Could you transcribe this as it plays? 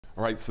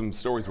All right, some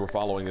stories we're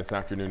following this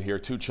afternoon here.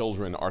 Two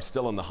children are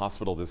still in the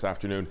hospital this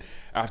afternoon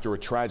after a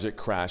tragic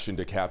crash in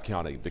DeKalb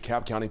County.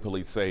 DeKalb County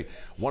police say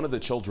one of the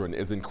children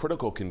is in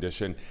critical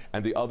condition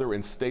and the other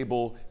in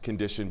stable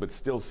condition but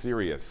still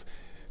serious.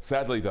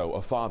 Sadly, though,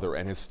 a father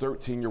and his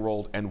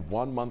 13-year-old and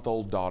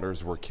 1-month-old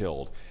daughters were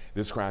killed.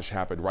 This crash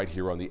happened right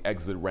here on the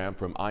exit ramp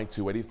from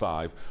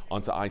I-285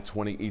 onto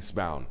I-20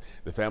 eastbound.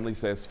 The family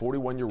says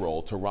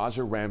 41-year-old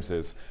Taraja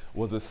Ramses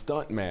was a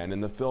stuntman in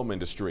the film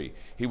industry.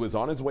 He was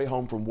on his way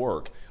home from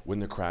work when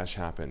the crash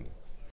happened.